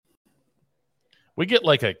We get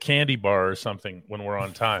like a candy bar or something when we're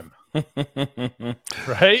on time. Right?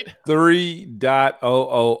 3.000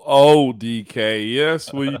 DK.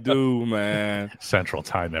 Yes, we do, man. Central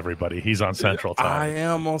time, everybody. He's on Central time. I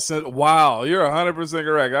am on Central. Wow, you're 100%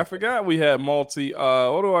 correct. I forgot we had what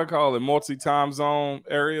do I call it? Multi-time zone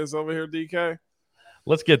areas over here, DK.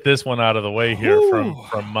 Let's get this one out of the way here from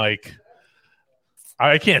Mike.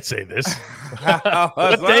 I can't say this.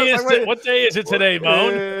 What day is it today,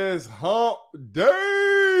 Moan? It is hump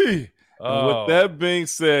day. And with that being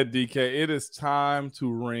said, DK, it is time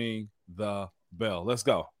to ring the bell. Let's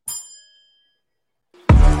go.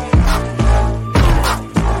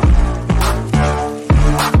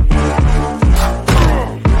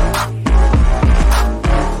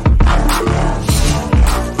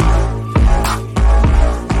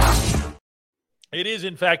 It is,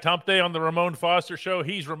 in fact, hump day on the Ramon Foster Show.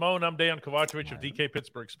 He's Ramon. I'm Dejan Kovacevic of DK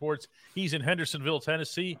Pittsburgh Sports. He's in Hendersonville,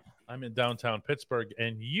 Tennessee. I'm in downtown Pittsburgh.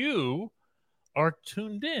 And you are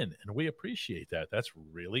tuned in, and we appreciate that. That's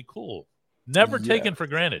really cool. Never taken for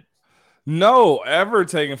granted. No, ever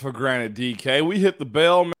taken for granted, DK. We hit the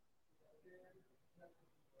bell.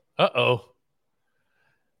 Uh-oh.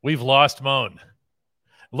 We've lost Moan.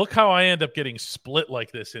 Look how I end up getting split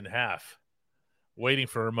like this in half. Waiting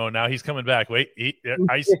for Ramon. Now he's coming back. Wait,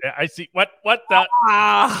 I see. What the?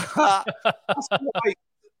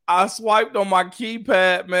 I swiped on my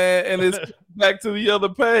keypad, man, and it's back to the other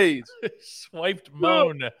page. Swiped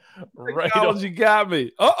Moan. Right on. You got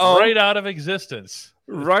me. Uh-oh. Right out of existence.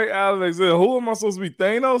 Right out of existence. Who am I supposed to be,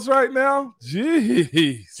 Thanos right now?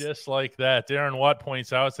 Jeez. Just like that. Darren Watt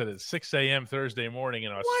points out that it's 6 a.m. Thursday morning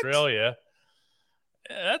in Australia.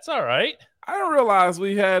 That's all right. I didn't realize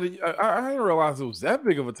I didn't realize it was that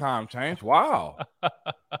big of a time change. Wow.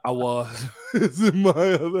 I was. It's in my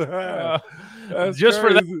other half. Just crazy.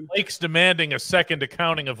 For that, Blake's demanding a second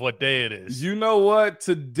accounting of what day it is. You know what?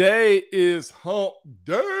 Today is hump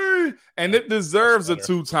day, and it deserves a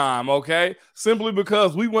 2-time, okay? Simply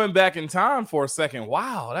because we went back in time for a second.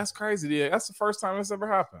 Wow, that's crazy. That's the first time this ever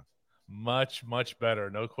happened. Much, much better.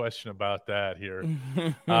 No question about that here.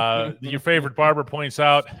 Your favorite barber points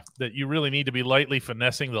out that you really need to be lightly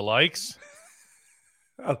finessing the likes.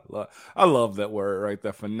 I love that word right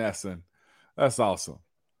there, finessing. That's awesome.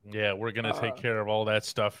 Yeah, we're going to take care of all that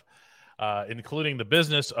stuff, including the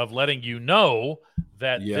business of letting you know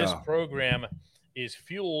that this program is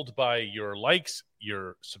fueled by your likes,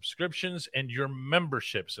 your subscriptions, and your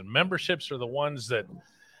memberships. And memberships are the ones that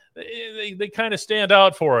they kind of stand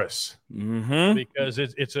out for us because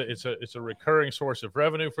it's a recurring source of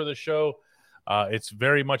revenue for the show. It's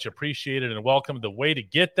very much appreciated and welcome. The way to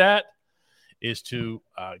get that is to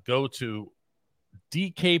go to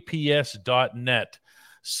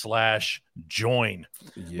dkps.net/join.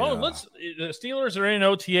 Well, the Steelers are in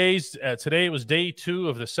OTAs. Today was day 2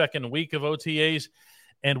 of the second week of OTAs.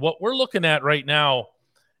 And what we're looking at right now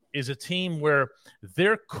is a team where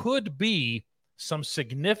there could be some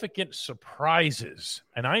significant surprises.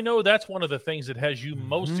 And I know that's one of the things that has you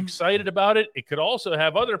most excited about it. It could also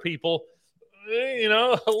have other people, a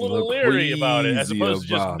little leery about it, as opposed to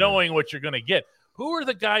just knowing what you're going to get. Who are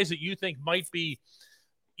the guys that you think might be,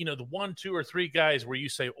 the 1, 2, or 3 guys where you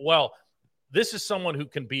say, well, this is someone who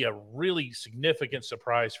can be a really significant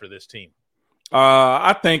surprise for this team?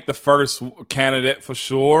 I think the first candidate for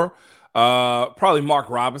sure, probably Mark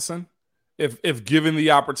Robinson. If given the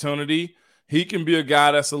opportunity, he can be a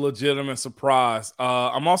guy that's a legitimate surprise.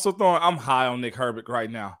 I'm high on Nick Herbig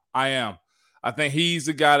right now. I am. I think he's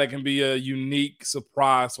a guy that can be a unique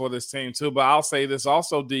surprise for this team too. But I'll say this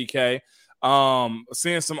also, DK,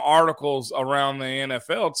 seeing some articles around the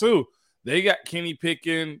NFL too. They got Kenny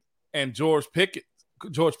Pickett and George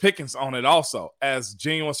Pickens on it also as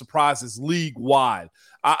genuine surprises league-wide.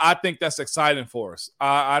 I think that's exciting for us.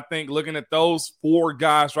 I think looking at those 4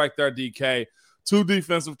 guys right there, DK, 2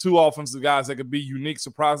 defensive, 2 offensive guys that could be unique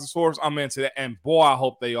surprises for us, I'm into that. And, boy, I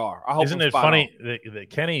hope they are. Isn't it funny that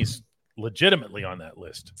Kenny's legitimately on that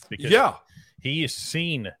list? Because he is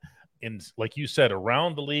seen in, like you said,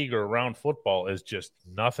 around the league or around football as just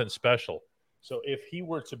nothing special. So if he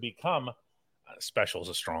were to become – special is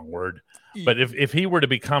a strong word – but if he were to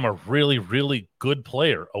become a really, really good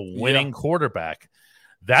player, a winning quarterback,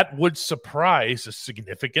 that would surprise a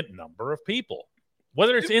significant number of people.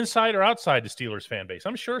 Whether it's inside or outside the Steelers fan base.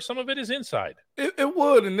 I'm sure some of it is inside. It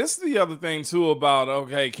would. And this is the other thing, too, about,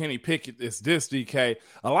 okay, Kenny Pickett is this, DK.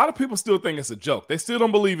 A lot of people still think it's a joke. They still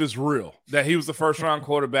don't believe it's real, that he was the first-round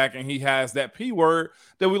quarterback and he has that P word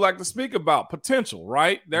that we like to speak about, potential,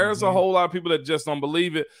 right? There's a whole lot of people that just don't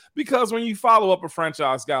believe it because when you follow up a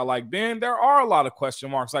franchise guy like Ben, there are a lot of question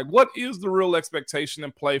marks. Like, what is the real expectation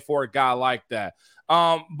and play for a guy like that?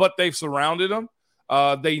 But they've surrounded him.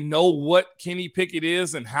 They know what Kenny Pickett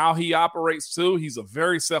is and how he operates too. He's a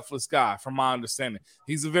very selfless guy, from my understanding.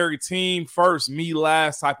 He's a very team first, me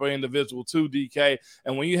last type of individual too, DK.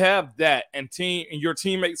 And when you have that and your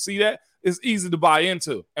teammates see that, it's easy to buy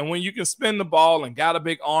into. And when you can spin the ball and got a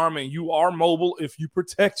big arm and you are mobile, if you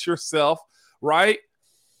protect yourself, right,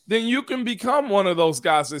 then you can become one of those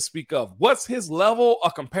guys that speak of. What's his level?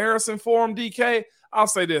 A comparison for him, DK? I'll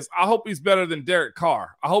say this. I hope he's better than Derek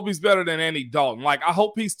Carr. I hope he's better than Andy Dalton. Like, I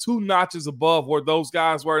hope he's 2 notches above where those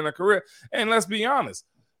guys were in their career. And let's be honest,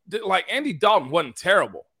 like, Andy Dalton wasn't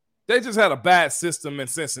terrible. They just had a bad system in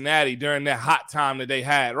Cincinnati during that hot time that they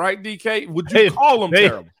had, right, DK? Would you call them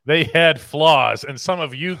terrible? They had flaws, and some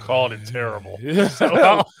of you called it terrible.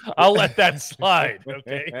 So I'll let that slide,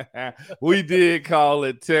 okay? We did call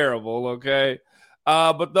it terrible, okay?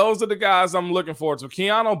 But those are the guys I'm looking forward to.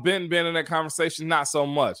 Keanu Benton been in that conversation, not so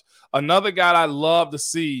much. Another guy I love to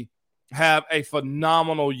see have a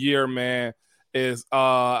phenomenal year, man, is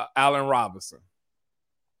Allen Robinson.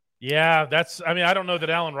 Yeah, I don't know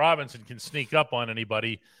that Allen Robinson can sneak up on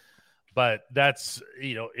anybody, but that's,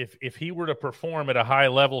 if he were to perform at a high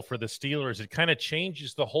level for the Steelers, it kind of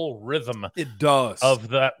changes the whole rhythm. It does. Of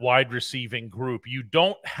that wide receiving group. You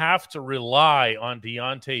don't have to rely on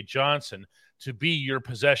Deontay Johnson to be your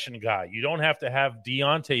possession guy. You don't have to have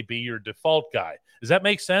Deontay be your default guy. Does that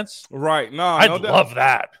make sense? Right. No, I'd love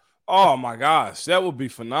that. Oh, my gosh. That would be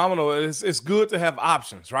phenomenal. It's good to have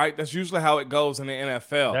options, right? That's usually how it goes in the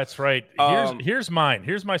NFL. That's right. Here's mine.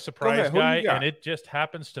 Here's my surprise guy, and it just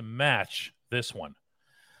happens to match this one.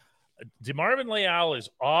 DeMarvin Leal is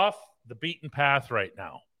off the beaten path right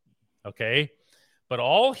now, okay? But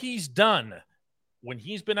all he's done when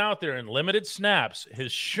he's been out there in limited snaps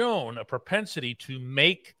has shown a propensity to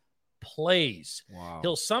make plays. Wow.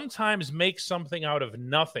 He'll sometimes make something out of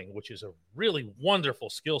nothing, which is a really wonderful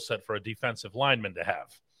skill set for a defensive lineman to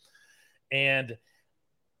have. And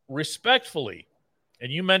respectfully,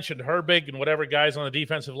 and you mentioned Herbig and whatever guys on the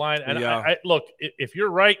defensive line, and I look, if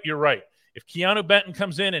you're right, you're right. If Keanu Benton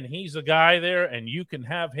comes in and he's the guy there and you can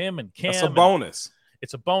have him and Cam. That's a bonus.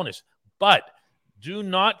 It's a bonus. But do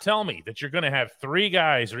not tell me that you're going to have 3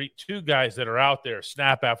 guys or 2 guys that are out there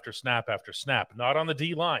snap after snap after snap, not on the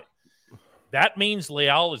D-line. That means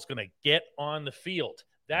Leal is going to get on the field.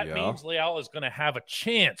 That means Leal is going to have a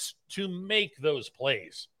chance to make those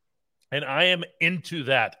plays. And I am into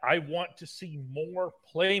that. I want to see more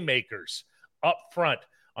playmakers up front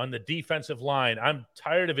on the defensive line. I'm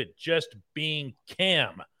tired of it just being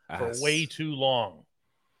Cam for way too long.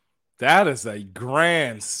 That is a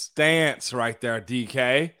grand stance right there,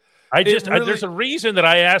 DK. There's a reason that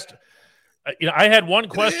I asked. I had one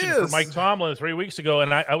question for Mike Tomlin 3 weeks ago,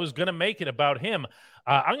 and I was going to make it about him.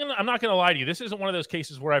 I'm not going to lie to you. This isn't one of those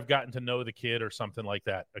cases where I've gotten to know the kid or something like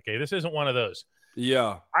that. Okay, this isn't one of those.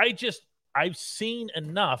 Yeah. I've seen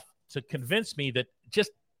enough to convince me that just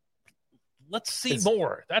let's see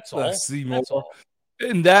more. That's all. Let's see more.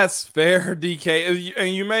 And that's fair, DK. And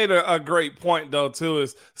you made a great point, though, too,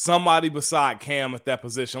 is somebody beside Cam at that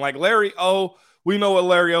position. Like Larry O, we know what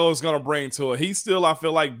Larry O is going to bring to it. He's still, I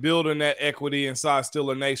feel like, building that equity inside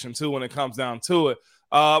Steeler Nation, too, when it comes down to it.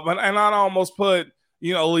 And I'd almost put,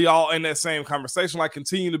 Leal in that same conversation, like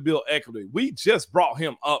continue to build equity. We just brought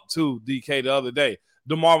him up, too, DK, the other day.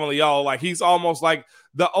 DeMarvin Leal, like he's almost like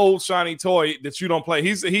the old shiny toy that you don't play.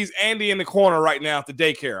 He's Andy in the corner right now at the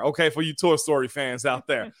daycare, okay, for you Toy Story fans out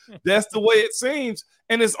there. That's the way it seems,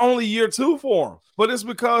 and it's only year 2 for him. But it's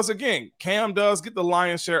because, again, Cam does get the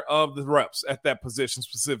lion's share of the reps at that position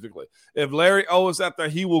specifically. If Larry O is out there,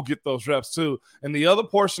 he will get those reps too. And the other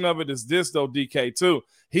portion of it is this, though, DK, too.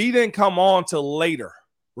 He didn't come on till later,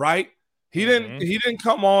 right? He didn't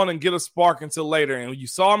come on and get a spark until later. And you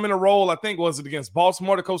saw him in a role, I think, was it against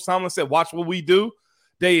Baltimore? The Coach Tomlin said, watch what we do.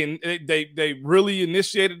 They really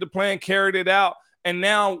initiated the plan, carried it out, and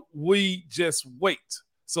now we just wait.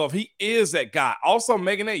 So if he is that guy, also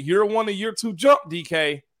making that year 1 to year 2 jump,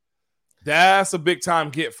 DK, that's a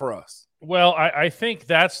big-time get for us. Well, I think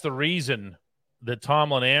that's the reason that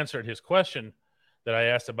Tomlin answered his question that I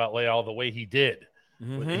asked about Leal the way he did.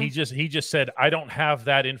 Mm-hmm. He just said, I don't have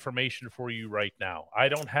that information for you right now. I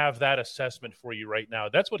don't have that assessment for you right now.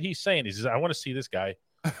 That's what he's saying. He says, I want to see this guy.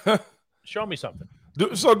 Show me something.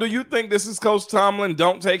 Do you think this is Coach Tomlin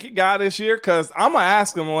don't take it guy this year? Because I'm going to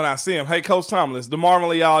ask him when I see him, hey, Coach Tomlin, is DeMar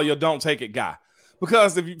Leal your don't take it guy?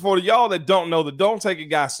 Because for y'all that don't know, the don't take it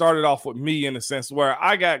guy started off with me in the sense where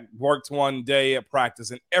I got worked one day at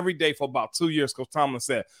practice, and every day for about 2 years, Coach Tomlin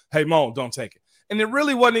said, hey, Mo, don't take it. And it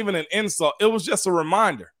really wasn't even an insult. It was just a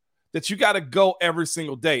reminder that you got to go every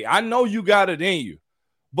single day. I know you got it in you,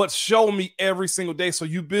 but show me every single day. So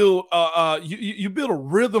you build you build a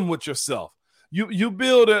rhythm with yourself. You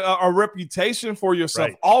build a reputation for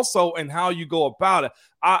yourself also in how you go about it.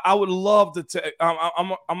 I would love to I'm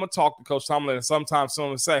going to talk to Coach Tomlin sometime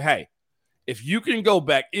soon and say, hey, if you can go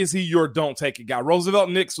back, is he your don't take it guy? Roosevelt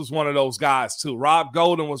Nix was one of those guys too. Rob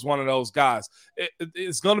Golden was one of those guys.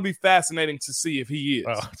 It's going to be fascinating to see if he is.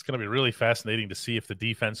 Well, it's going to be really fascinating to see if the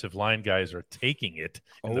defensive line guys are taking it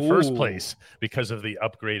in the first place because of the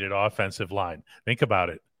upgraded offensive line. Think about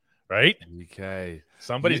it, right? Okay.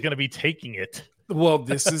 Somebody's going to be taking it. Well,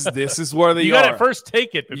 this is where they you are. You got to first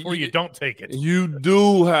take it before you don't take it. You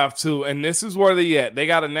do have to, and this is where they at. They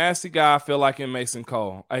got a nasty guy, I feel like, in Mason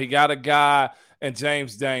Cole. He got a guy in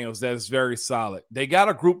James Daniels that is very solid. They got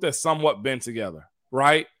a group that's somewhat been together,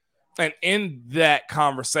 right? And in that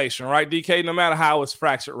conversation, right, DK, no matter how it's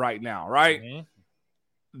fractured right now, right,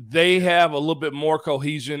 they have a little bit more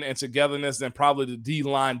cohesion and togetherness than probably the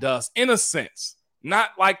D-line does, in a sense.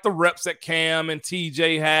 Not like the reps that Cam and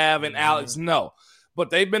TJ have and Alex, no.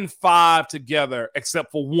 But they've been 5 together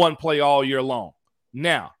except for one play all year long.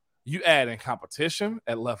 Now, you add in competition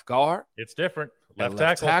at left guard. It's different. Left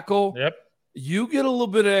tackle. Yep. You get a little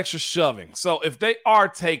bit of extra shoving. So if they are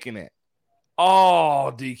taking it,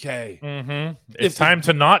 DK. It's time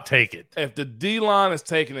to not take it. If the D-line is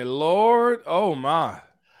taking it, Lord, oh my.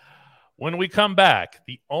 When we come back,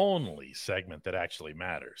 the only segment that actually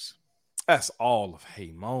matters. That's all of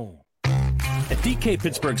Hey Mo. At DK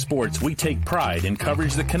Pittsburgh Sports, we take pride in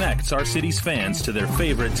coverage that connects our city's fans to their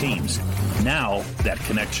favorite teams. Now, that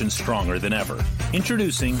connection's stronger than ever.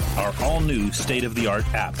 Introducing our all-new state-of-the-art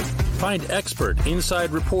app. Find expert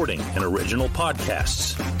inside reporting and original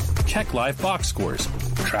podcasts. Check live box scores.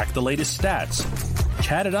 Track the latest stats.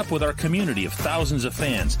 Chat it up with our community of thousands of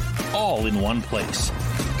fans, all in one place.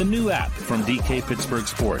 The new app from DK Pittsburgh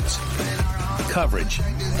Sports. Coverage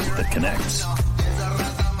that connects.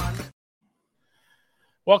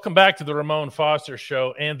 Welcome back to the Ramon Foster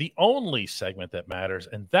Show and the only segment that matters,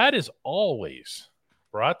 and that is always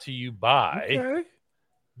brought to you by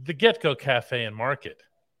the Get-Go Cafe and Market,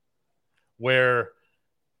 where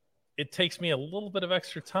it takes me a little bit of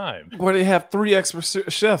extra time. Where they have 3 expert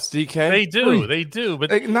chefs, DK. They do.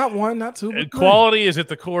 But not 1, not 2, but quality is at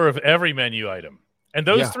the core of every menu item. And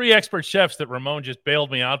those 3 expert chefs that Ramon just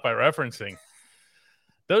bailed me out by referencing,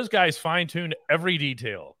 those guys fine-tune every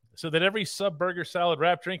detail so that every sub, burger, salad,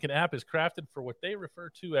 wrap, drink, and app is crafted for what they refer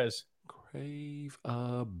to as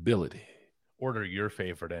craveability. Order your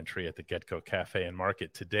favorite entry at the Get-Go Cafe and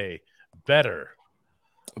Market today. Better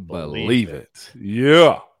believe it.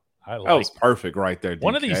 Yeah. That was perfect right there, DK.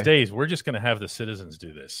 One of these days, we're just going to have the citizens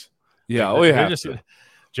do this. Yeah, we have to.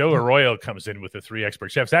 Joe Arroyo comes in with the 3 expert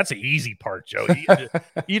chefs. That's the easy part, Joe.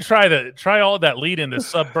 You try all that lead into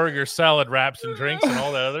sub burger, salad, wraps, and drinks, and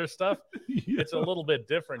all that other stuff. Yeah. It's a little bit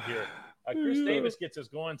different here. Chris Davis gets us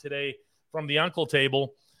going today from the Uncle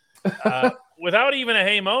Table. Without even a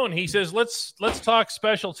hey moan, he says, "Let's talk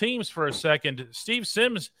special teams for a second." Steve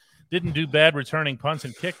Sims didn't do bad returning punts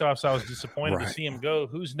and kickoffs. I was disappointed to see him go.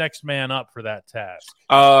 Who's next man up for that task?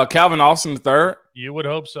 Calvin Austin III. You would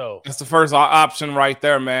hope so. That's the first option right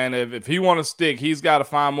there, man. If he want to stick, he's got to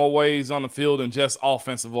find more ways on the field than just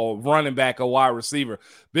offensive or running back or wide receiver.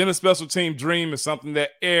 Being a special team dream is something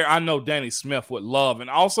that I know Danny Smith would love. And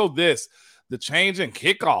also the change in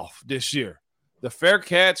kickoff this year. The fair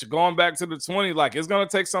catch, going back to the 20, like it's going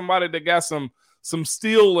to take somebody that got some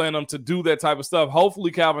steel in them to do that type of stuff.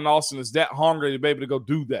 Hopefully Calvin Austin is that hungry to be able to go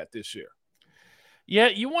do that this year. Yeah,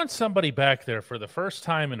 you want somebody back there for the first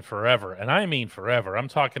time in forever, and I mean forever. I'm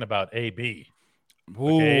talking about AB.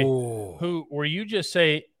 Okay? Where you just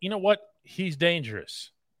say, you know what? He's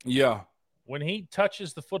dangerous. Yeah. When he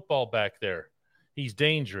touches the football back there, he's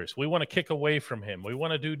dangerous. We want to kick away from him. We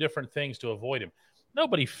want to do different things to avoid him.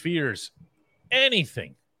 Nobody fears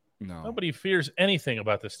anything. No. Nobody fears anything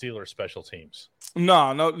about the Steelers special teams.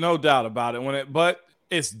 No doubt about it. But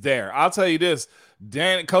it's there. I'll tell you this.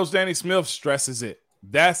 Coach Danny Smith stresses it.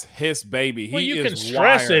 That's his baby. Well, you can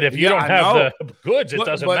stress it if you don't have the goods. It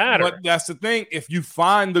doesn't matter. But that's the thing. If you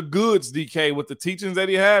find the goods, DK, with the teachings that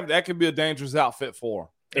he have, that could be a dangerous outfit for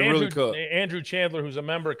him. It really could. Andrew Chandler, who's a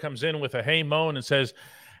member, comes in with a hey moan and says,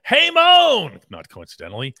 "Hey moan," not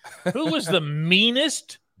coincidentally, who was the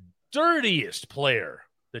meanest dirtiest player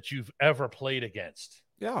that you've ever played against?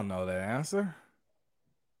 Y'all know that answer.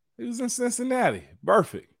 He was in Cincinnati.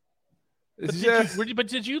 Perfect. But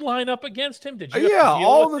did you line up against him? Did you? Yeah,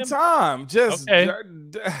 all the time. Just okay.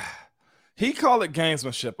 He called it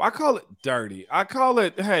gamesmanship. I call it dirty. I call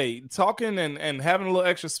it, hey, talking and having a little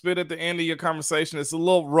extra spit at the end of your conversation. It's a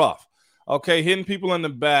little rough. Okay, hitting people in the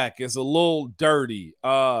back is a little dirty.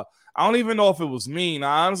 I don't even know if it was mean.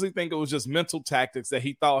 I honestly think it was just mental tactics that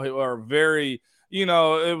he thought were very,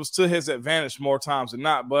 it was to his advantage more times than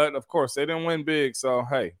not. But, of course, they didn't win big. So,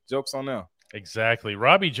 hey, joke's on them. Exactly.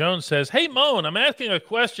 Robbie Jones says, hey, Moan, I'm asking a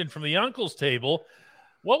question from the uncle's table.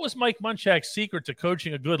 What was Mike Munchak's secret to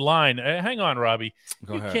coaching a good line? Hang on, Robbie.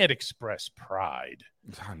 You can't express pride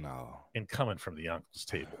in coming from the uncle's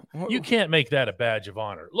table. You can't make that a badge of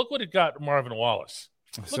honor. Look what it got Marvin Wallace.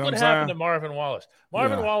 Look what happened to Marvin Wallace.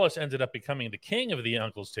 Marvin Wallace ended up becoming the king of the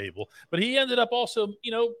uncle's table, but he ended up also,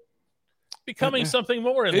 becoming something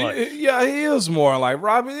more in life. Yeah, he is more in life.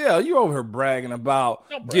 Robbie, you over here bragging about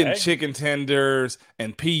getting chicken tenders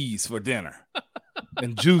and peas for dinner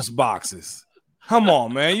and juice boxes. Come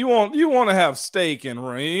on, man. You want to have steak and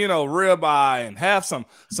ribeye and have some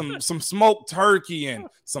smoked turkey and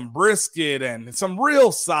some brisket and some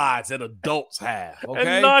real sides that adults have, okay?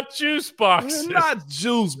 And not juice boxes. Not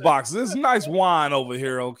juice boxes. There's nice wine over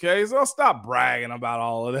here, okay? So stop bragging about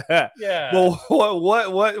all of that. Yeah. But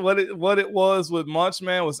what it was with Munch,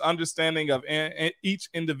 man, was understanding of each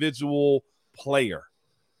individual player.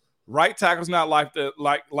 Right tackle's not like the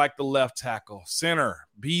left tackle. Center,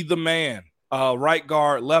 be the man. Right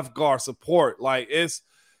guard, left guard, support.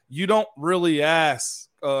 You don't really ask,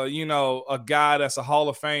 a guy that's a Hall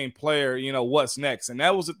of Fame player, what's next. And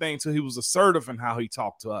that was the thing, too. He was assertive in how he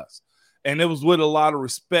talked to us. And it was with a lot of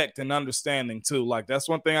respect and understanding, too. That's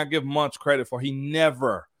one thing I give Munch credit for. He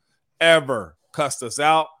never, ever cussed us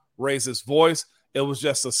out, raised his voice. It was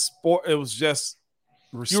just a sport. It was just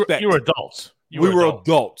respect. You were adults. We were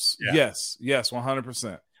adults. Yeah. Yes,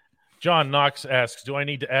 100%. John Knox asks, do I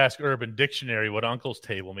need to ask Urban Dictionary what uncle's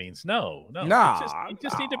table means? No. You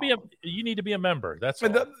just need to be a member. That's all.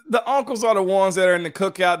 The uncles are the ones that are in the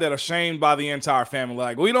cookout that are shamed by the entire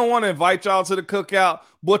family. We don't want to invite y'all to the cookout,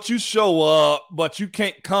 but you show up, but you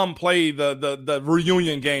can't come play the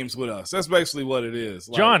reunion games with us. That's basically what it is.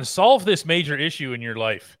 John, solve this major issue in your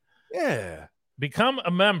life. Yeah. Become a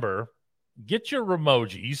member, get your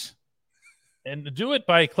Remojis, and do it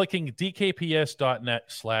by clicking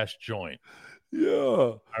dkps.net/join. Yeah.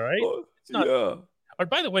 All right. Yeah. Or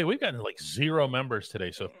by the way, we've gotten 0 members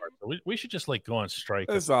today so far. So we should just go on strike.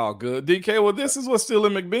 It's all good. DK, well, this is what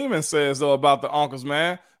Steely McBeeman says, though, about the uncles,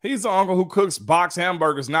 man. He's the uncle who cooks box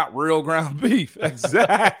hamburgers, not real ground beef.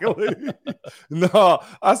 Exactly. No,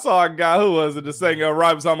 I saw a guy who was it, the saying,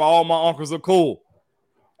 right, was talking about all my uncles are cool.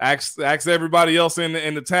 Ask everybody else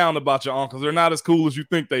in the town about your uncles. They're not as cool as you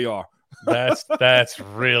think they are. That's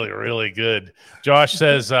really, really good. Josh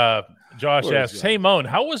says, Josh asks, hey, Moan,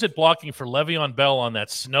 how was it blocking for Le'Veon Bell on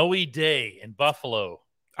that snowy day in Buffalo?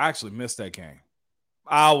 I actually missed that game.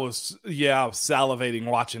 I was salivating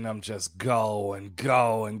watching them just go and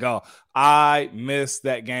go and go. I missed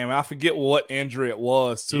that game. I forget what injury it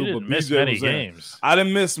was, too. You didn't miss many games. I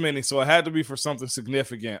didn't miss many, so it had to be for something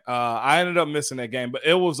significant. I ended up missing that game, but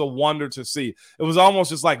it was a wonder to see. It was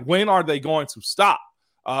almost just when are they going to stop?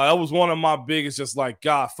 That was one of my biggest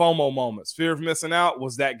FOMO moments. Fear of missing out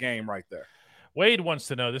was that game right there. Wade wants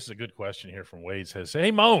to know, this is a good question here from Wade, says,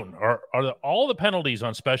 hey, Moan, are all the penalties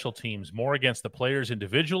on special teams more against the players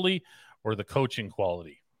individually or the coaching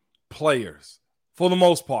quality? Players, for the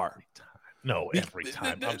most part. No, every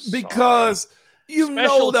time. Because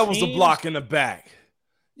that was a block in the back.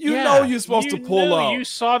 You're supposed to pull up. You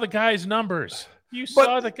saw the guy's numbers.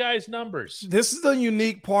 This is the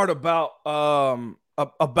unique part about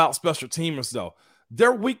special teamers, though.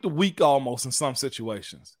 They're week to week almost in some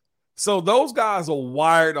situations. So those guys are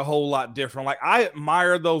wired a whole lot different. I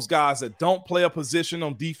admire those guys that don't play a position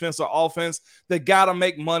on defense or offense. They got to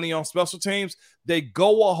make money on special teams. They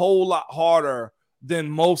go a whole lot harder than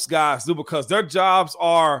most guys do because their jobs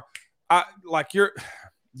are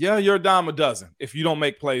you're a dime a dozen if you don't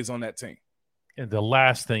make plays on that team. And the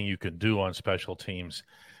last thing you can do on special teams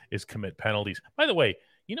is commit penalties. By the way,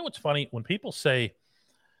 you know what's funny? When people say,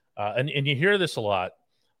 and you hear this a lot,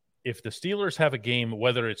 if the Steelers have a game,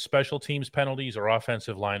 whether it's special teams penalties or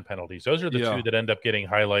offensive line penalties, those are the two that end up getting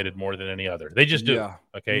highlighted more than any other. They just do,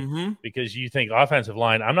 okay? Mm-hmm. Because you think offensive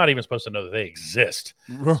line, I'm not even supposed to know that they exist.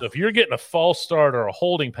 So if you're getting a false start or a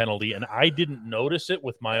holding penalty and I didn't notice it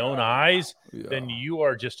with my own eyes, then you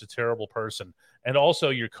are just a terrible person. And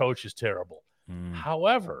also your coach is terrible.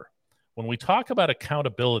 However, when we talk about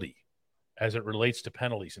accountability as it relates to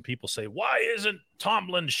penalties. And people say, why isn't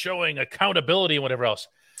Tomlin showing accountability and whatever else?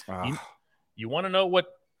 You want to know what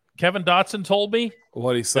Kevin Dotson told me?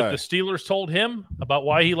 What'd he say? That the Steelers told him about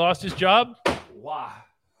why he lost his job? Why?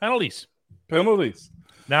 Penalties.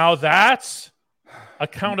 Now that's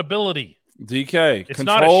accountability. DK. It's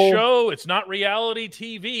not a show. It's not reality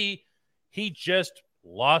TV. He just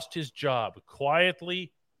lost his job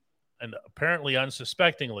quietly and apparently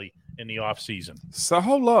unsuspectingly in the offseason. So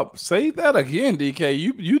hold up. Say that again, DK.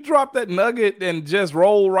 You dropped that nugget and just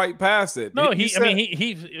roll right past it. No,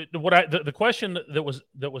 the question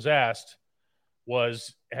that was asked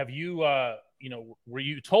was, have you were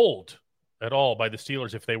you told at all by the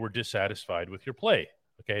Steelers if they were dissatisfied with your play?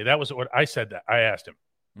 Okay, that was what I said. That I asked him.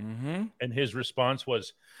 Mm-hmm. And his response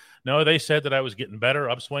was, no, they said that I was getting better,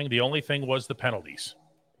 upswing. The only thing was the penalties.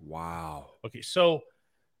 Wow. Okay, so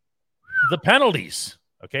the penalties,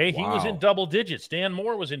 okay? Wow. He was in double digits. Dan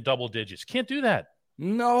Moore was in double digits. Can't do that.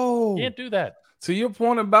 No. Can't do that. To your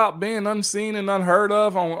point about being unseen and unheard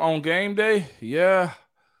of on game day, yeah.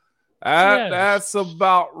 That's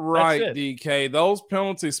about right, DK. Those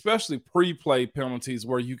penalties, especially pre-play penalties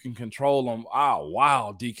where you can control them. Oh,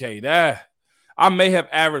 wow, DK. That I may have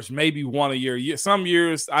averaged maybe one a year. Some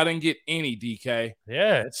years I didn't get any, DK.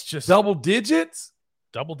 Yeah, it's just double digits.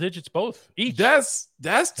 Double digits both each.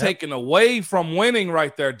 That's taken away from winning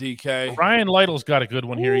right there, DK. Ryan Lytle's got a good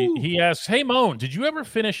one here. He asks, hey, Moan, did you ever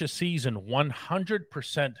finish a season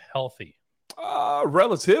 100% healthy?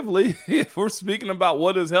 Relatively. If we're speaking about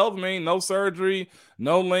what does health mean, no surgery,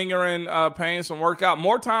 no lingering pains from workout.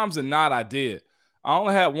 More times than not, I did. I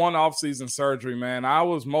only had one off-season surgery, man. I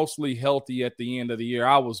was mostly healthy at the end of the year.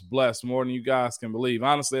 I was blessed more than you guys can believe.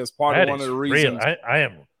 Honestly, that's part of one of the reasons. I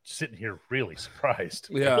am sitting here really surprised.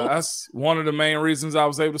 Yeah, that's one of the main reasons I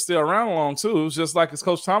was able to stay around long, too. It was just like as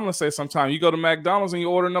Coach Tomlin says sometimes, you go to McDonald's and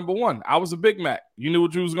you order number one. I was a Big Mac. You knew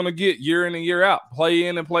what you was going to get year in and year out. Play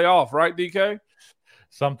in and play off, right, DK?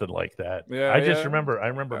 Something like that. Yeah, I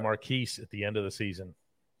remember Marquise at the end of the season.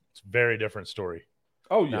 It's a very different story.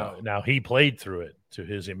 Oh, yeah. Now he played through it to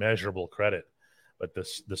his immeasurable credit. But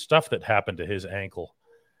the stuff that happened to his ankle,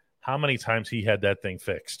 how many times he had that thing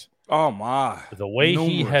fixed? Oh, my. The way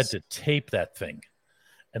he had to tape that thing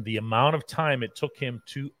and the amount of time it took him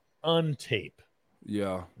to untape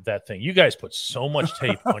that thing. You guys put so much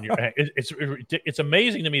tape on your – it's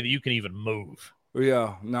amazing to me that you can even move.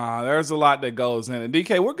 Yeah, there's a lot that goes in. And,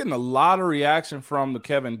 DK, we're getting a lot of reaction from the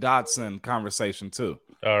Kevin Dotson conversation, too.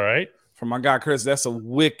 All right. From my guy, Chris, that's a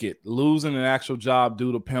wicked losing an actual job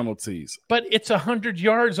due to penalties. But it's 100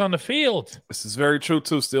 yards on the field. This is very true,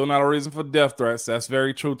 too. Still not a reason for death threats. That's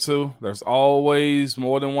very true, too. There's always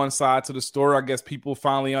more than one side to the story. I guess people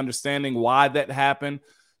finally understanding why that happened.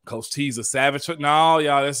 Coach T's a savage. No,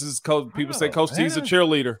 this is Coach. People say Coach T's a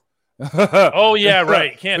cheerleader. Oh, yeah,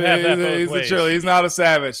 right. Can't have that both ways. He's a cheerleader. He's not a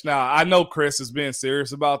savage. Now, I know Chris is being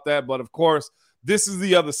serious about that, but, of course, this is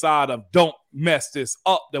the other side of don't mess this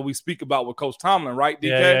up that we speak about with Coach Tomlin, right,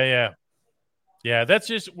 DK? Yeah, that's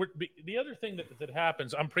just the other thing that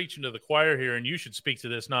happens. I'm preaching to the choir here, and you should speak to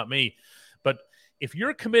this, not me. But if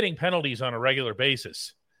you're committing penalties on a regular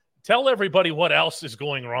basis, tell everybody what else is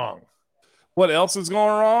going wrong. What else is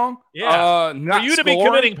going wrong? Yeah, not for you to be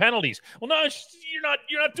committing penalties. Well, no,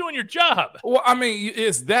 you're not doing your job. Well, I mean,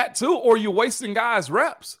 it's that too, or you're wasting guys'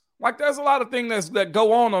 reps. Like, there's a lot of things that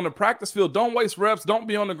go on the practice field. Don't waste reps. Don't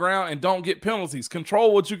be on the ground, and don't get penalties.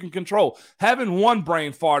 Control what you can control. Having one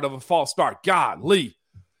brain fart of a false start, golly,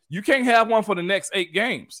 you can't have one for the next 8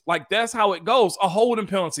 games. Like, that's how it goes. A holding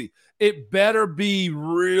penalty. It better be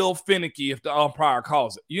real finicky if the umpire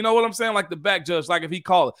calls it. You know what I'm saying? Like the back judge, like if he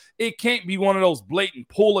called it. It can't be one of those blatant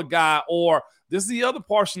pull a guy, or this is the other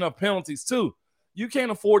portion of penalties too. You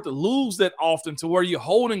can't afford to lose that often to where you're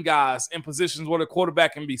holding guys in positions where the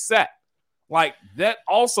quarterback can be sacked. Like, that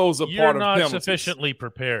also is a part of penalties. You're not sufficiently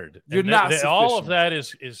prepared. You're not sufficient. All of that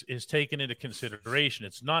is taken into consideration.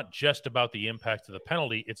 It's not just about the impact of the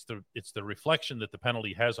penalty. It's the reflection that the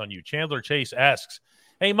penalty has on you. Chandler Chase asks,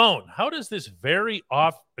 hey, Moan, how does this very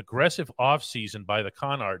aggressive offseason by the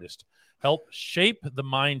con artist help shape the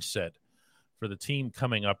mindset for the team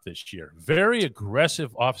coming up this year? Very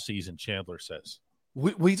aggressive offseason, Chandler says.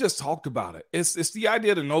 We just talked about it. It's the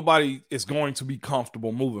idea that nobody is going to be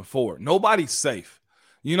comfortable moving forward. Nobody's safe.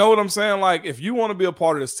 You know what I'm saying? Like, if you want to be a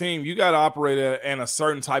part of this team, you got to operate in a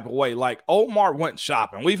certain type of way. Like, Omar went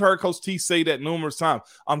shopping. We've heard Coach T say that numerous times.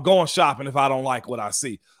 I'm going shopping if I don't like what I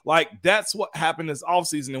see. Like, that's what happened this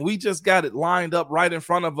offseason, and we just got it lined up right in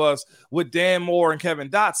front of us with Dan Moore and Kevin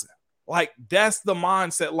Dotson. Like, that's the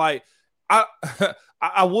mindset. Like,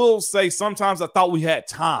 I will say sometimes I thought we had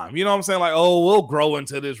time. You know what I'm saying? Like, oh, we'll grow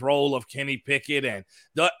into this role of Kenny Pickett and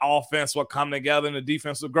the offense will come together and the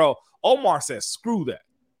defense will grow. Omar says, screw that.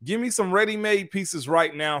 Give me some ready-made pieces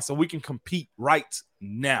right now so we can compete right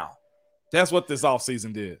now. That's what this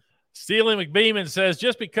offseason did. Steely McBeeman says,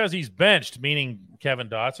 just because he's benched, meaning Kevin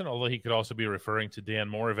Dotson, although he could also be referring to Dan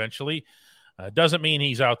Moore eventually, doesn't mean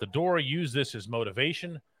he's out the door. Use this as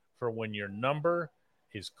motivation for when your number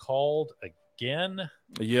is called again.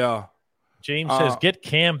 Yeah. James says, get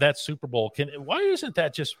Cam that Super Bowl. Why isn't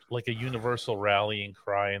that just like a universal rallying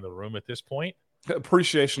cry in the room at this point?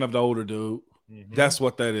 Appreciation of the older dude. Mm-hmm. That's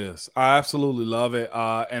what that is. I absolutely love it.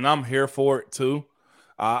 And I'm here for it too.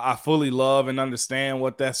 I fully love and understand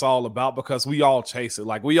what that's all about because we all chase it.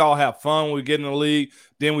 Like we all have fun when we get in the league.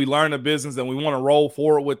 Then we learn the business and we want to roll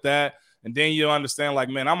forward with that. And then you understand like,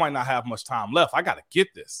 man, I might not have much time left. I got to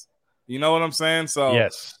get this. You know what I'm saying? So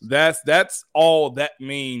yes, that's all that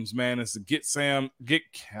means, man, is to get Cam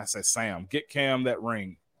that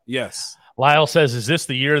ring. Yes. Lyle says, is this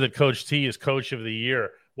the year that Coach T is Coach of the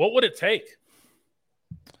Year? What would it take?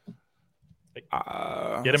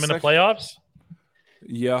 Get him in the playoffs?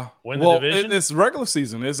 Yeah. Win the division? It's regular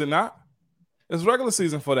season, is it not? It's regular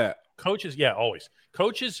season for that. Coaches, yeah, always.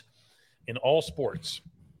 Coaches in all sports,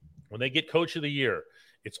 when they get Coach of the Year,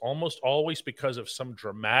 it's almost always because of some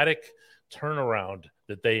dramatic turnaround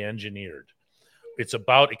that they engineered. It's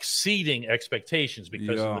about exceeding expectations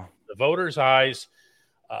because in the voters' eyes,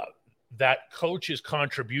 that coach's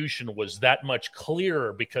contribution was that much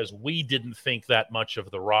clearer because we didn't think that much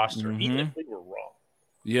of the roster, even if we were wrong.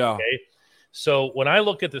 Yeah. Okay. So when I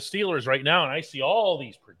look at the Steelers right now and I see all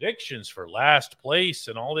these predictions for last place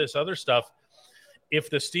and all this other stuff, if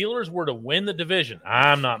the Steelers were to win the division,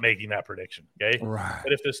 I'm not making that prediction, okay? Right.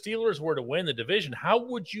 But if the Steelers were to win the division, how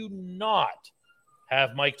would you not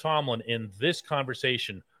have Mike Tomlin in this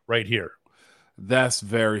conversation right here? That's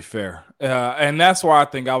very fair. And that's why I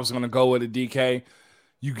think I was going to go with it, DK.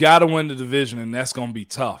 You got to win the division, and that's going to be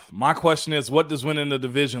tough. My question is, what does winning the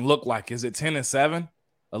division look like? Is it 10-7,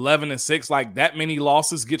 11-6? Like that many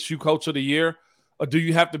losses gets you Coach of the Year? Or do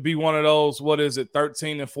you have to be one of those,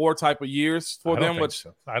 13-4 type of years for them?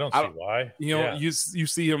 I don't see why. You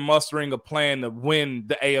see him mustering a plan to win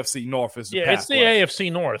the AFC North. It's the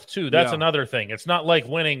AFC North, too. That's another thing. It's not like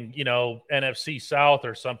winning, NFC South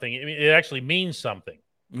or something. I mean, it actually means something.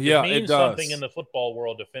 Yeah, it means something in the football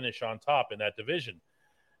world to finish on top in that division.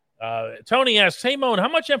 Tony asks, hey, Moan, how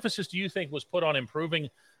much emphasis do you think was put on improving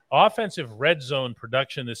offensive red zone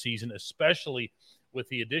production this season, especially with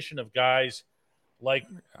the addition of guys like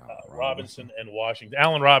Robinson and Washington,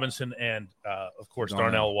 Allen Robinson, and of course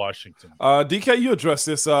Darnell Washington. DK, you addressed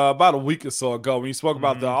this about a week or so ago when you spoke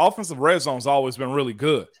about the offensive red zone's always been really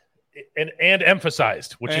good and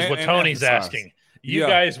emphasized, which is what Tony's asking. You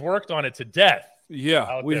guys worked on it to death.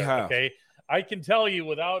 Yeah, we have. Okay, I can tell you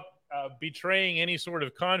without betraying any sort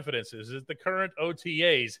of confidence is that the current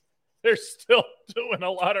OTAs, they're still doing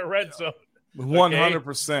a lot of red zone.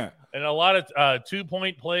 100%. And a lot of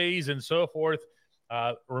 2-point plays and so forth.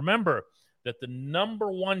 Remember that the number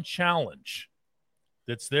one challenge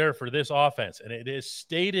that's there for this offense, and it is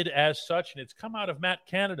stated as such, and it's come out of Matt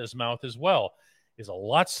Canada's mouth as well, is a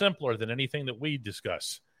lot simpler than anything that we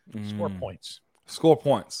discuss. Score points. Score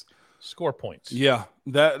points. Score points. Yeah,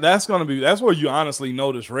 that's where you honestly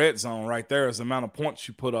notice red zone right there is the amount of points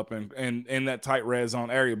you put up in that tight red zone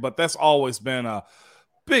area. But that's always been a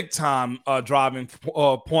big time driving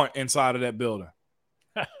point inside of that building.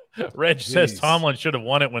 Reg says Tomlin should have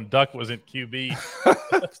won it when Duck was in QB.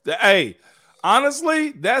 Hey,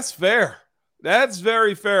 honestly, that's fair. That's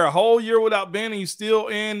very fair. A whole year without Ben and you still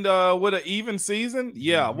end with an even season?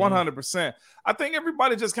 Yeah, 100%. I think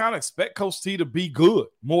everybody just kind of expect Coach T to be good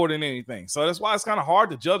more than anything. So that's why it's kind of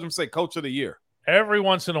hard to judge him, say Coach of the Year. Every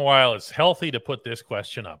once in a while, it's healthy to put this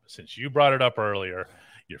question up. Since you brought it up earlier,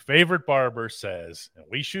 your favorite barber says, and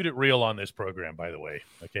we shoot it real on this program, by the way,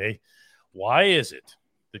 okay? Why is it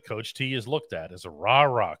that Coach T is looked at as a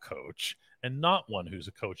rah-rah coach and not one who's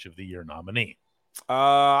a Coach of the Year nominee?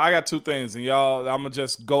 I got two things, and y'all, I'm going to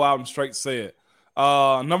just go out and straight say it.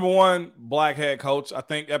 Number one, black head coach. I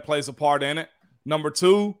think that plays a part in it. Number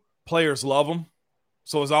two, players love him.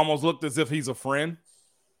 So it's almost looked as if he's a friend.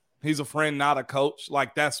 He's a friend, not a coach.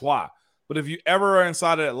 Like, that's why. But if you ever are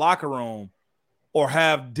inside of that locker room or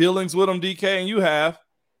have dealings with him, DK, and you have,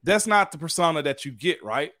 that's not the persona that you get,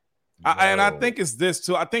 right? No. And I think it's this,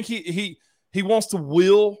 too. I think he wants to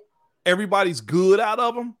will everybody's good out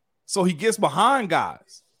of him. So he gets behind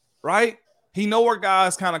guys, right? He know where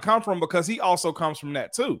guys kind of come from because he also comes from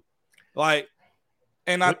that too. Like,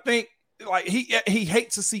 and I think like he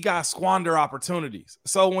hates to see guys squander opportunities.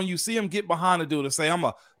 So when you see him get behind a dude and say, I'm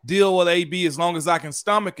going to deal with AB as long as I can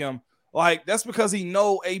stomach him, like that's because he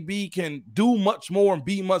know AB can do much more and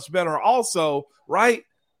be much better also, right?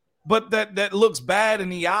 But that looks bad in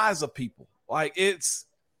the eyes of people. Like it's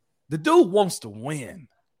the dude wants to win.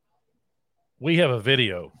 We have a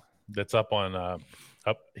video that's up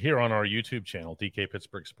here on our YouTube channel, DK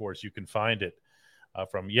Pittsburgh Sports. You can find it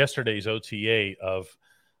from yesterday's OTA of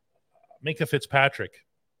Minkah Fitzpatrick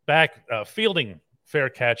back fielding fair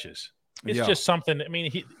catches. It's just something. I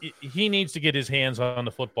mean, he needs to get his hands on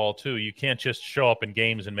the football too. You can't just show up in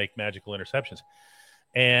games and make magical interceptions.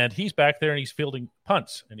 And he's back there and he's fielding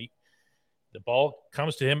punts, and the ball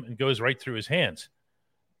comes to him and goes right through his hands.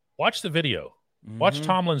 Watch the video. Mm-hmm. Watch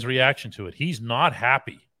Tomlin's reaction to it. He's not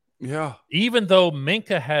happy. Yeah. Even though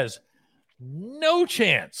Minkah has no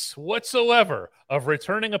chance whatsoever of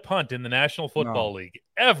returning a punt in the National Football League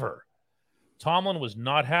ever, Tomlin was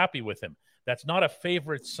not happy with him. That's not a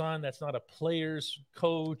favorite son. That's not a player's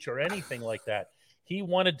coach or anything like that. He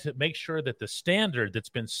wanted to make sure that the standard that's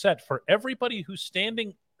been set for everybody who's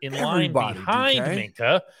standing in line behind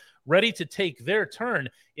Minkah, ready to take their turn,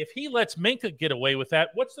 if he lets Minkah get away with that,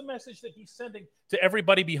 what's the message that he's sending to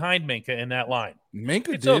everybody behind Minkah in that line?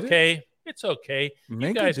 It's okay. It's okay.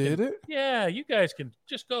 Minkah did it. Yeah, you guys can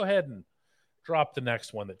just go ahead and drop the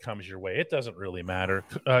next one that comes your way. It doesn't really matter.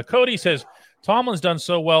 Cody says, Tomlin's done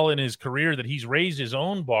so well in his career that he's raised his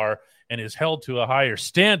own bar and is held to a higher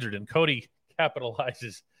standard. And Cody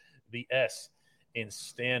capitalizes the S in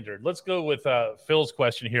standard. Let's go with Phil's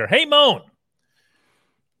question here. Hey, Moan,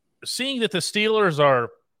 seeing that the Steelers are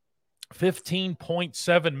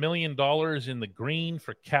 $15.7 million in the green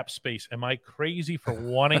for cap space, am I crazy for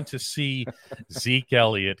wanting to see Zeke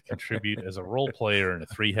Elliott contribute as a role player in a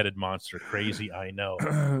three-headed monster? Crazy, I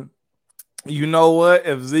know. You know what?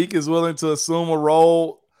 If Zeke is willing to assume a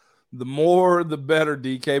role, the more the better,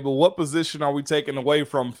 DK. But what position are we taking away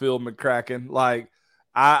from Phil McCracken? Like,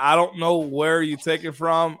 I don't know where you take it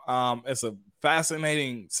from. It's a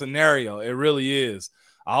fascinating scenario. It really is.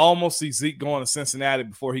 I almost see Zeke going to Cincinnati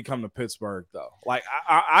before he come to Pittsburgh, though. Like,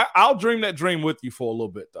 I'll dream that dream with you for a little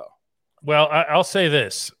bit, though. Well, I'll say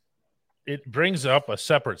this. It brings up a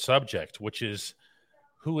separate subject, which is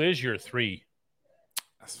who is your three?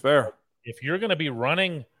 That's fair. If you're going to be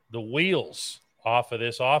running the wheels off of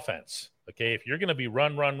this offense, okay, if you're going to be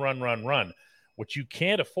run, what you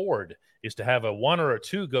can't afford is to have a one or a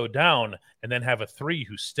two go down and then have a three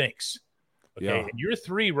who stinks. Okay, yeah. And your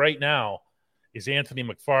three right now is Anthony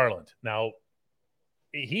McFarland. Now,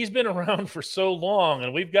 he's been around for so long,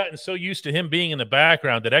 and we've gotten so used to him being in the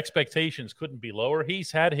background that expectations couldn't be lower.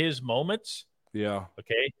 He's had his moments. Yeah.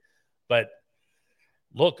 Okay. But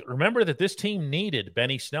look, remember that this team needed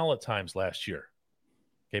Benny Snell at times last year.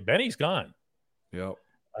 Okay, Benny's gone. Yep.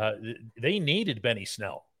 They needed Benny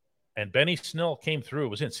Snell, and Benny Snell came through. It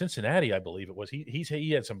was in Cincinnati, I believe it was.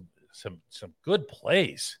 He had some good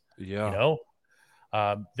plays. Yeah. You know.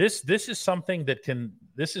 This is something that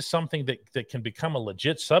can become a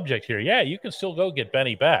legit subject here. Yeah, you can still go get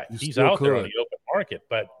Benny back. He's out there on the open market,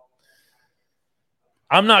 but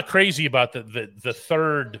I'm not crazy about the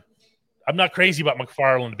third. I'm not crazy about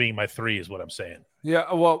McFarland being my three, is what I'm saying.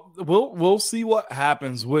 Yeah, well, we'll see what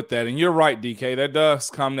happens with that. And you're right, DK. That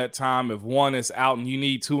does come that time if one is out and you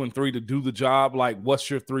need 2 and 3 to do the job. Like, what's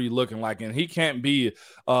your three looking like? And he can't be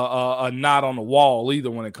a knot on the wall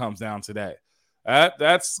either when it comes down to that.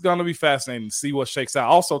 That's going to be fascinating to see what shakes out.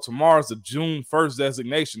 Also, tomorrow's the June 1st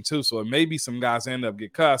designation, too, so it may be some guys end up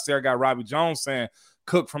get cut. See, I got Robbie Jones saying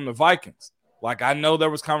Cook from the Vikings. Like, I know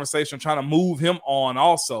there was conversation trying to move him on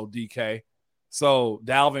also, DK. So,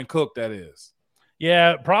 Dalvin Cook, that is.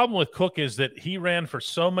 Yeah, problem with Cook is that he ran for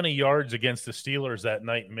so many yards against the Steelers that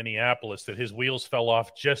night in Minneapolis that his wheels fell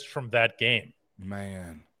off just from that game.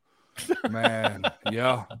 Man,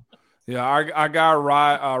 yeah. Yeah, our guy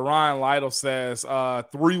Ryan Lytle says 3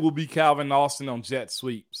 will be Calvin Austin on jet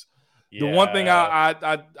sweeps. Yeah. The one thing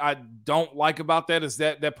I don't like about that is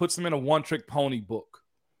that puts him in a one-trick pony book.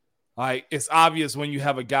 Like, it's obvious when you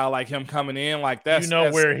have a guy like him coming in, like that's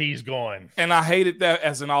where he's going. And I hated that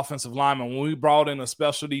as an offensive lineman when we brought in a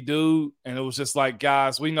specialty dude, and it was just like,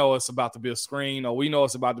 guys, we know it's about to be a screen, or we know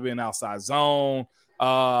it's about to be an outside zone.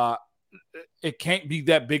 It can't be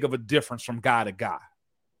that big of a difference from guy to guy.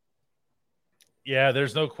 Yeah,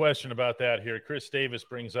 there's no question about that here. Chris Davis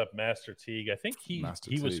brings up Master Teague. I think he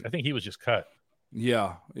was just cut.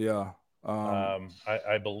 Yeah.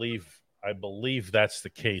 I believe that's the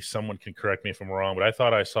case. Someone can correct me if I'm wrong, but I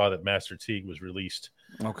thought I saw that Master Teague was released.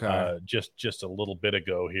 Okay. Just a little bit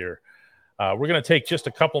ago here. We're going to take just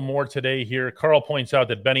a couple more today here. Carl points out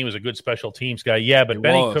that Benny was a good special teams guy. Yeah, but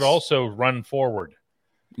Benny could also run forward.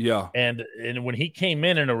 Yeah. And when he came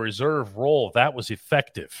in a reserve role, that was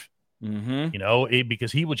effective. Mm-hmm.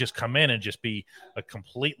 Because he would just come in and just be a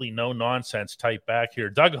completely no-nonsense type back here.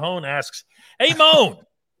 Doug Hone asks, hey, Moan,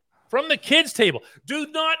 from the kids' table, do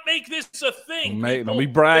not make this a thing. Don't be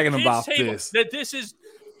bragging about this. That this is,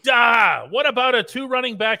 what about a 2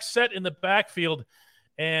 running back set in the backfield?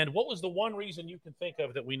 And what was the one reason you can think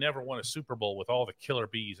of that we never won a Super Bowl with all the killer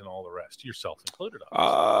bees and all the rest, yourself included?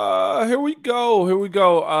 Here we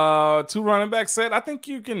go. 2 running back set. I think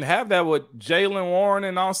you can have that with Jaylen Warren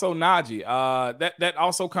and also Najee. That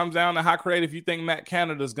also comes down to how creative you think Matt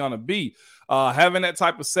Canada's going to be. Having that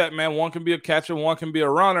type of set, man, one can be a catcher, one can be a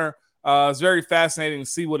runner. It's very fascinating to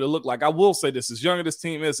see what it looked like. I will say this, as young as this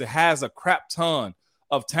team is, it has a crap ton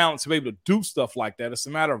of talent to be able to do stuff like that. It's a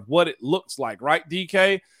matter of what it looks like, right, DK?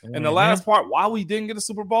 Mm-hmm. And the last part, why we didn't get a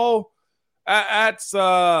Super Bowl, it's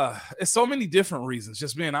so many different reasons,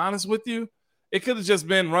 just being honest with you. It could have just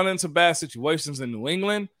been running into bad situations in New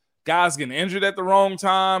England, guys getting injured at the wrong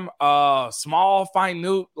time, small,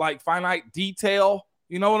 finite detail.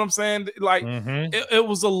 You know what I'm saying? Like, it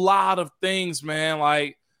was a lot of things, man.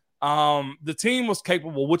 Like, the team was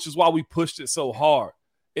capable, which is why we pushed it so hard.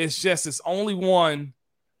 It's just it's only one,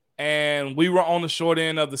 and we were on the short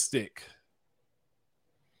end of the stick.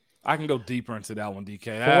 I can go deeper into that one,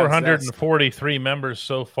 DK. 443 members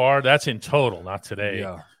so far. That's in total, not today.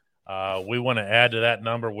 Yeah. We want to add to that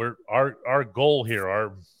number. Our goal here,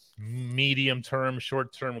 our medium-term,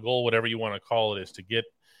 short-term goal, whatever you want to call it, is to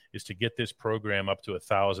get this program up to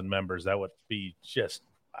 1,000 members. That would be just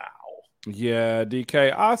wow. Yeah,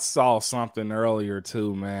 DK, I saw something earlier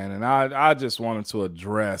too, man, and I just wanted to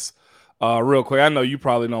address real quick. I know you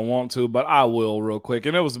probably don't want to, but I will real quick.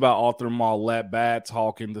 And it was about Arthur Maulet bad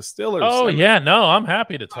talking the Steelers. Oh, yeah, no, I'm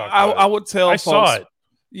happy to talk about it. I would tell folks. I saw it.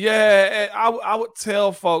 Yeah, I would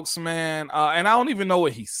tell folks, man, and I don't even know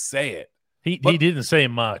what he said. He didn't say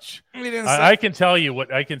much. He didn't say I can tell you what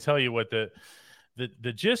the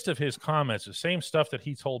gist of his comments, the same stuff that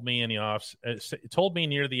he told me in the told me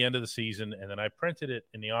near the end of the season, and then I printed it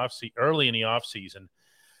in the early in the off season.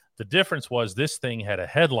 The difference was this thing had a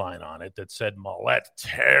headline on it that said Maulet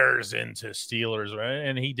tears into Steelers, right?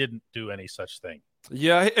 And he didn't do any such thing.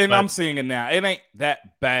 Yeah, and I'm seeing it now. It ain't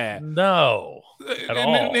that bad. No, at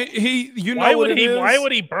all. Why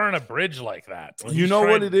would he burn a bridge like that? You know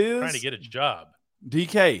what it is? Trying to get a job.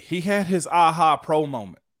 DK, he had his aha pro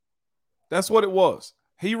moment. That's what it was.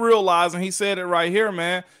 He realized, and he said it right here,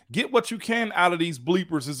 man, get what you can out of these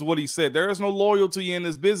bleepers is what he said. There is no loyalty in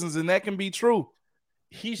this business, and that can be true.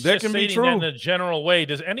 He's just stating that in a general way.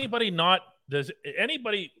 Does anybody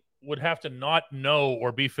would have to not know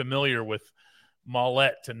or be familiar with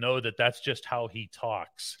Maulet to know that that's just how he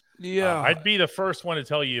talks? Yeah. I'd be the first one to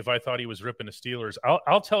tell you if I thought he was ripping the Steelers.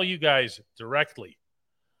 I'll tell you guys directly,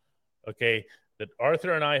 okay, that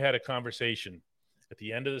Arthur and I had a conversation at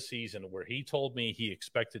the end of the season where he told me he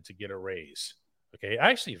expected to get a raise. Okay, I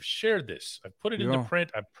actually have shared this. I've put it into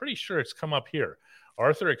print. I'm pretty sure it's come up here.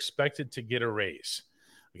 Arthur expected to get a raise.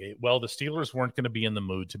 Okay, well, the Steelers weren't going to be in the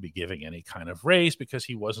mood to be giving any kind of raise because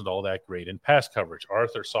he wasn't all that great in pass coverage.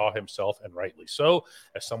 Arthur saw himself, and rightly so,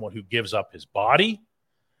 as someone who gives up his body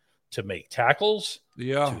to make tackles,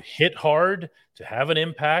 to hit hard, to have an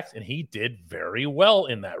impact, and he did very well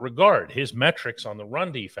in that regard. His metrics on the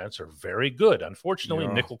run defense are very good. Unfortunately,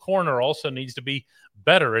 nickel corner also needs to be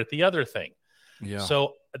better at the other thing. Yeah.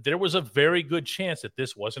 So there was a very good chance that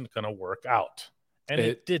this wasn't going to work out, and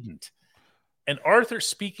it didn't. And Arthur,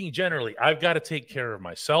 speaking generally, I've got to take care of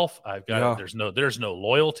myself. There's no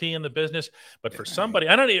loyalty in the business. But for somebody,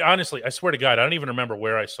 honestly, I swear to God, I don't even remember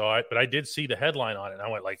where I saw it, but I did see the headline on it. And I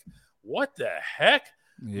went like, what the heck?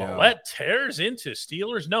 Maulet tears into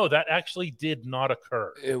Steelers? No, that actually did not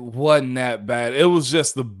occur. It wasn't that bad. It was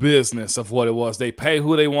just the business of what it was. They pay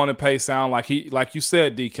who they want to pay. Sound like you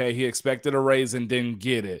said, DK, he expected a raise and didn't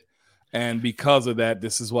get it. And because of that,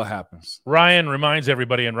 this is what happens. Ryan reminds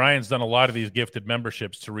everybody, and Ryan's done a lot of these gifted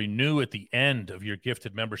memberships, to renew at the end of your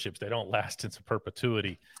gifted memberships. They don't last into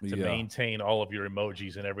perpetuity, to maintain all of your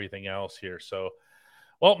emojis and everything else here. So,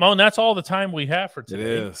 well, Moan, that's all the time we have for today. It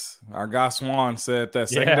is. Our guy Swan said that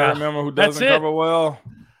secondary member who doesn't cover well,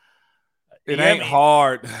 it ain't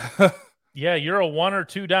hard. Yeah, you're a 1 or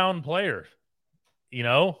 2 down player, you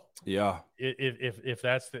know? Yeah. If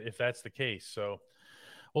that's the case. So,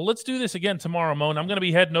 well, let's do this again tomorrow, Moan. I'm going to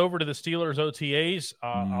be heading over to the Steelers OTAs.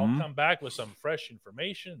 I'll come back with some fresh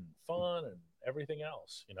information, fun, and everything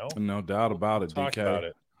else, you know? No doubt about it, talk DK. About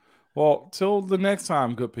it. Well, till the next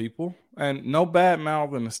time, good people. And no bad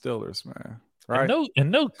mouthing the Steelers, man. Right?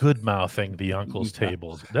 And no good mouthing the uncle's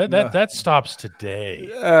tables. That stops today.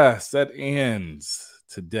 Yes, that ends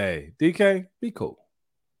today. DK, be cool.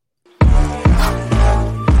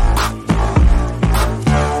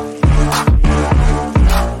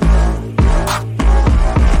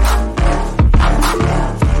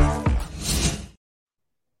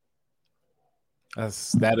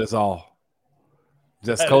 That is all.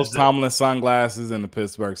 Just Coach Tomlin's sunglasses and the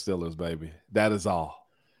Pittsburgh Steelers, baby. That is all.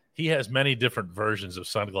 He has many different versions of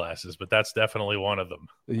sunglasses, but that's definitely one of them.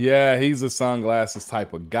 Yeah, he's a sunglasses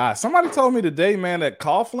type of guy. Somebody told me today, man, that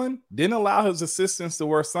Coughlin didn't allow his assistants to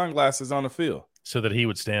wear sunglasses on the field. So that he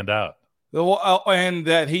would stand out. And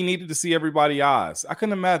that he needed to see everybody's eyes. I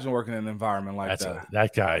couldn't imagine working in an environment like that.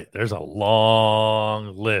 That guy, there's a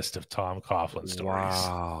long list of Tom Coughlin stories.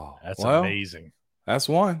 Wow. That's amazing. That's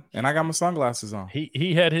one. And I got my sunglasses on.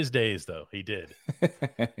 He had his days, though. He did.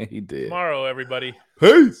 He did. Tomorrow, everybody.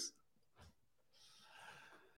 Peace.